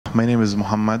My name is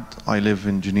Mohammed. I live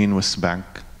in Jenin, West Bank.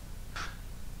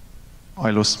 I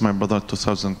lost my brother in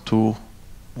 2002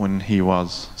 when he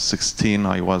was 16,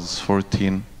 I was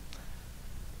 14.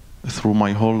 Through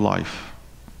my whole life,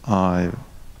 I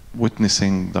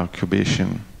witnessing the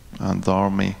occupation and the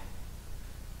army.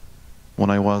 When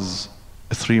I was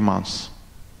 3 months,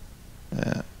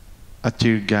 a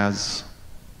tear gas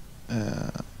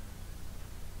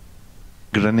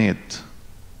grenade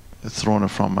thrown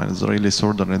from an Israeli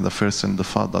soldier in the first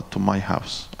Intifada to my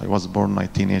house. I was born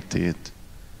 1988.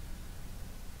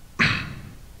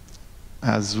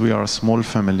 As we are a small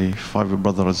family, 5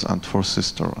 brothers and 4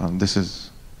 sisters, and this is,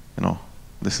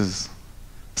 this is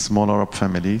a small Arab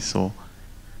family, so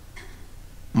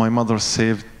my mother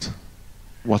saved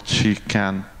what she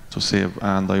can to save,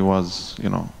 and I was,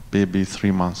 baby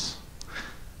 3 months.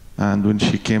 And when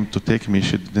she came to take me,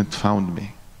 she didn't find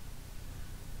me.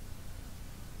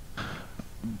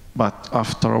 But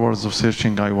after hours of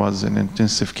searching, I was in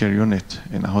intensive care unit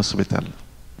in a hospital,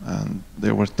 and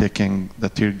they were taking the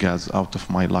tear gas out of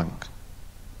my lung.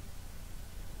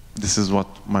 This is what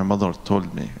my mother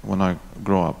told me when I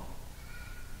grew up.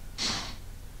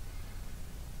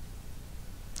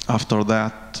 After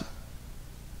that,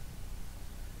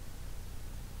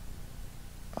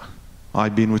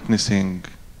 I've been witnessing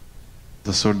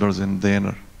the soldiers in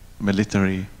their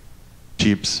military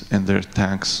jeeps and their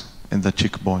tanks in the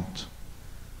checkpoint.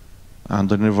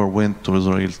 And I never went to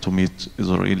Israel to meet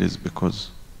Israelis because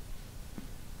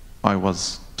I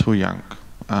was too young.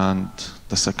 And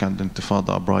the second Intifada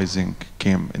uprising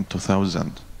came in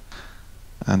 2000.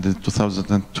 And in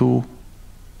 2002,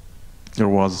 there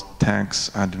was tanks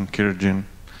and encouraging.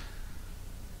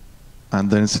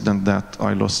 And the incident that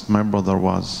I lost my brother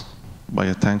was by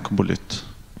a tank bullet,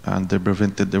 and they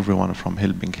prevented everyone from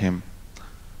helping him.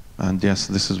 And yes,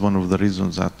 this is one of the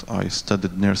reasons that I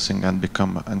studied nursing and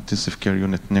become an intensive care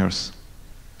unit nurse.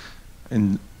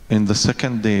 In the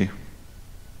second day,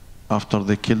 after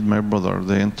they killed my brother,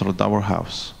 they entered our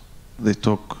house. They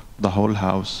took the whole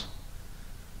house,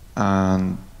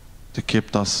 and they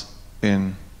kept us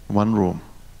in one room.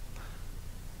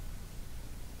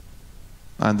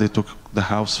 And they took the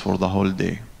house for the whole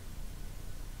day.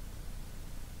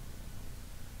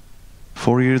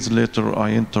 4 years later,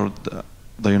 I entered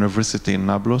the university in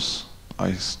Nablus.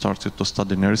 I started to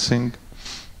study nursing.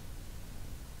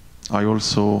 I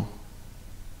also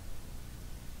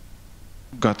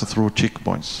got through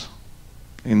checkpoints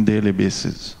in daily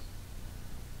basis.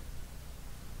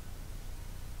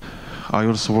 I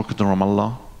also worked in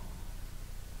Ramallah,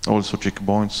 also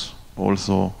checkpoints,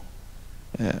 also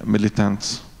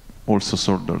militants, also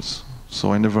soldiers.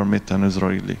 So I never met an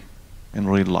Israeli in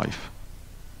real life.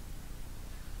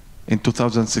 In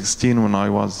 2016, when I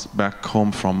was back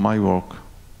home from my work,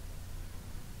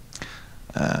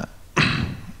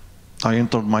 I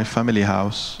entered my family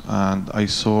house and I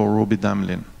saw Robi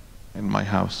Damelin in my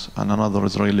house and another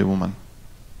Israeli woman.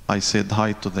 I said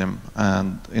hi to them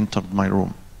and entered my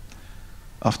room.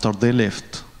 After they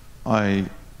left, I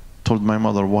told my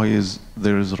mother, why is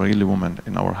there Israeli woman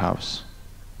in our house?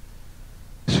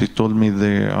 She told me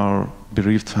they are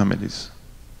bereaved families.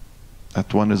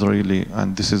 At one Israeli,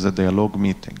 and this is a dialogue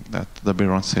meeting that the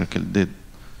Bereaved Circle did.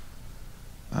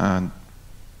 And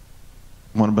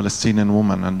one Palestinian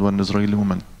woman and one Israeli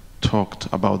woman talked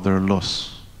about their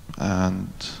loss. And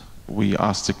we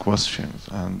asked the questions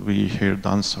and we heard the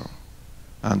answer.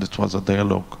 And it was a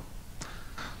dialogue.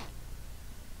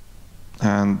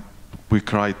 And we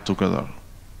cried together.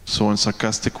 So in a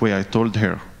sarcastic way, I told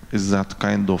her, is that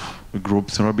kind of group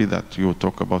therapy that you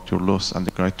talk about your loss and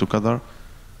you cry together?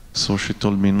 So she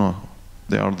told me, no,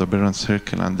 they are the Bereaved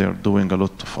Circle and they are doing a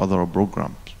lot of other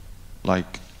programs,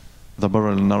 like the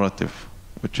parallel narrative,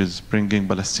 which is bringing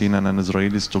Palestinians and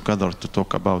Israelis together to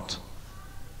talk about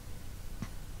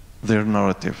their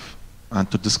narrative and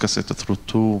to discuss it through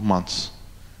 2 months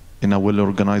in a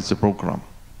well-organized program.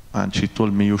 And she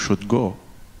told me, you should go.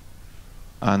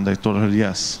 And I told her,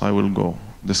 yes, I will go.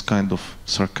 This kind of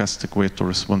sarcastic way to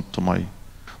respond to my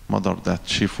mother that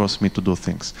she forced me to do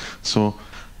things. So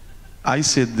I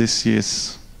said this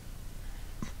yes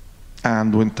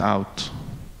and went out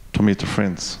to meet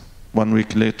friends. 1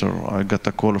 week later, I got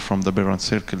a call from the Bereaved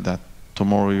Circle that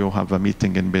tomorrow you have a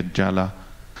meeting in Beit Jala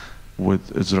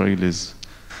with Israelis.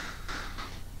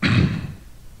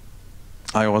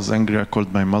 I was angry. I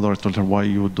called my mother. I told her, why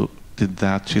you did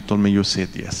that? She told me, you said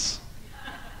yes.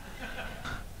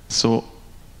 So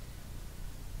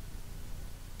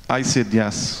I said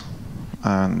yes.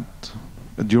 And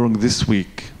during this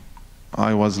week,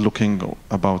 I was looking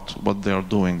about what they are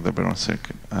doing, the Bereaved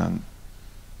Circle, and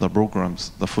the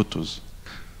programs, the photos.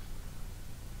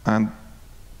 And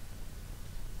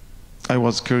I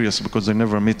was curious because I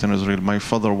never met in Israel. My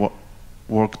father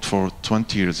worked for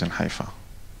 20 years in Haifa,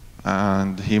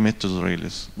 and he met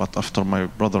Israelis. But after my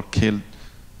brother killed,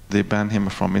 they banned him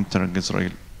from entering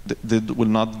Israel. They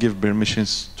will not give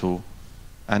permissions to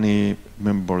any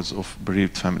members of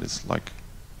bereaved families. Like,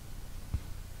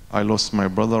 I lost my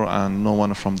brother, and no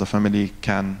one from the family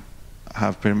can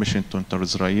have permission to enter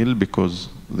Israel because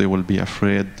they will be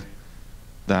afraid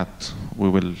that we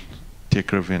will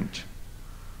take revenge.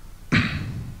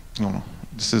 No,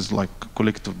 this is like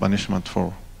collective punishment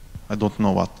for I don't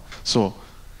know what. So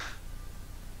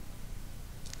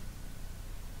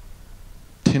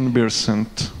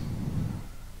 10%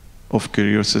 of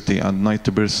curiosity and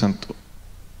 90%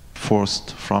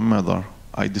 forced from mother,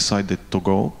 I decided to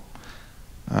go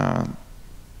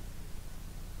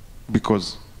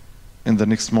because in the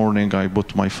next morning I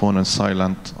put my phone on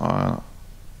silent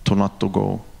to not to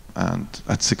go, and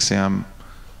at 6 a.m.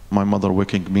 my mother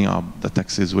waking me up, the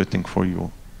taxi is waiting for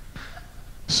you.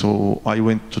 So I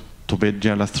went to Beit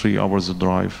Jala, 3 hours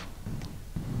drive.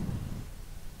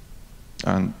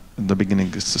 And in the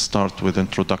beginning, it's to start with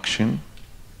introduction.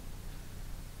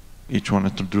 Each one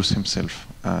introduce himself.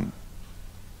 And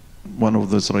one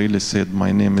of the Israelis said,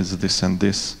 my name is this and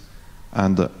this,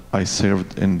 and I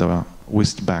served in the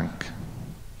West Bank,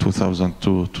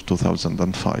 2002 to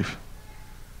 2005.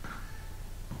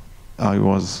 I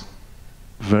was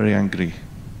very angry.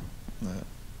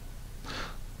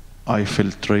 I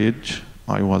felt rage.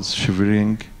 I was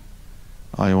shivering.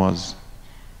 It was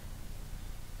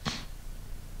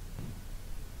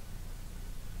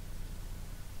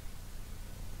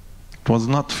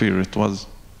not fear,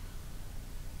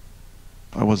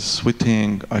 I was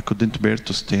sweating. I couldn't bear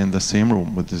to stay in the same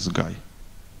room with this guy.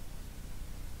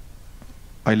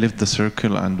 I left the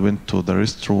circle and went to the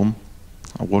restroom.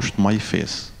 I washed my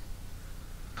face.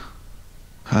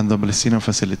 And the Palestinian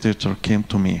facilitator came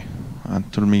to me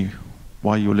and told me,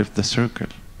 why you left the circle?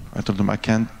 I told him, I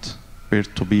can't bear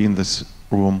to be in this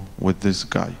room with this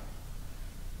guy.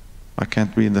 I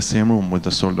can't be in the same room with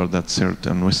the soldier that served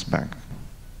in West Bank.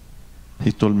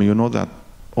 He told me, you know that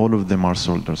all of them are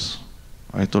soldiers.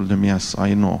 I told him, yes,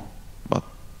 I know, but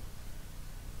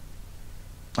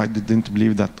I didn't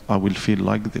believe that I will feel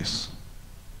like this.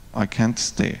 I can't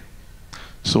stay.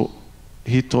 So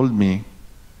he told me,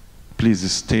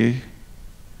 please stay,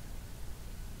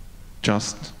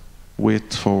 just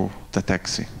wait for the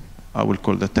taxi. I will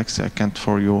call the taxi. I can't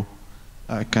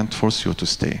force you to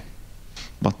stay.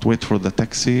 But wait for the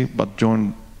taxi, but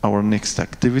join our next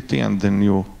activity, and then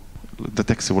the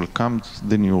taxi will come,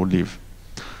 then you leave.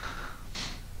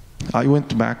 I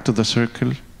went back to the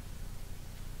circle.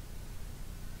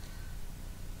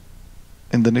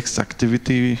 In the next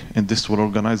activity, in this will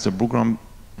organize the program,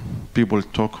 people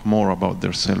talk more about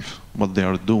themselves, what they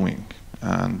are doing,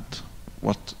 and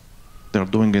what they're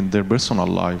doing in their personal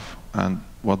life, and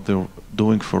what they're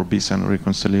doing for peace and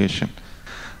reconciliation.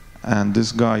 And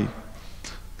this guy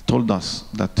told us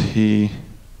that he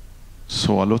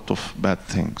saw a lot of bad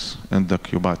things in the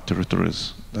occupied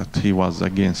territories that he was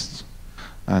against,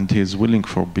 and he is willing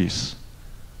for peace,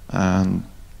 and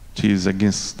he is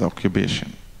against the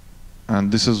occupation.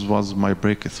 And this was my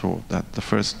breakthrough, that the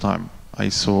first time I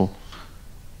saw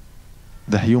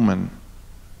the human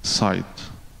side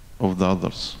of the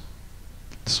others.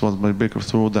 This was my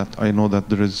breakthrough, that I know that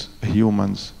there is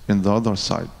humans in the other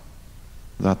side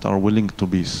that are willing to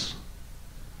peace.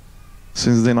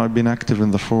 Since then, I've been active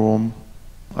in the forum.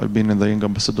 I've been in the Young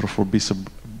Ambassador for Peace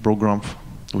program,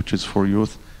 which is for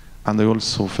youth, and I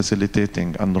also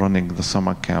facilitating and running the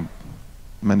summer camp,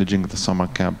 managing the summer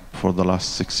camp for the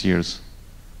last 6 years.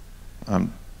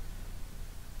 I'm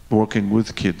working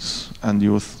with kids and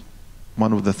youth.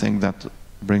 One of the things that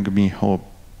bring me hope,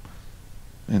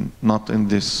 and not in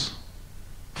this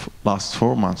last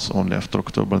 4 months only after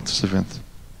October 7th,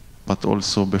 but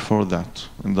also before that.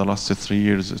 In the last 3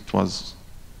 years, it was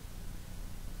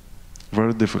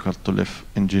very difficult to live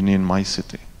in Jenin, my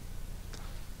city.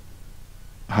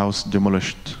 House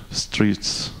demolished,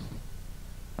 streets,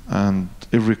 and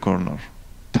every corner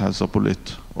it has a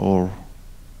bullet or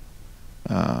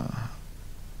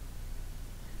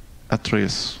a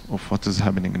trace of what is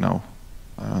happening now.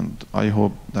 And I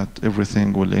hope that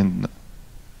everything will end,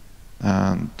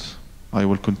 and I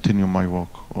will continue my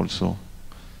work also,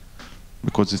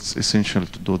 because it's essential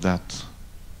to do that.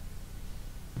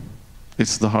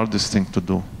 It's the hardest thing to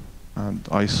do, and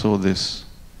I saw this,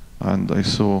 and I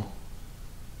saw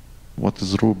what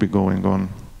is Robi going on,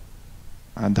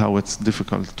 and how it's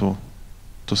difficult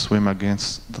to swim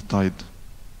against the tide.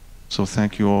 So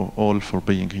thank you all for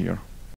being here.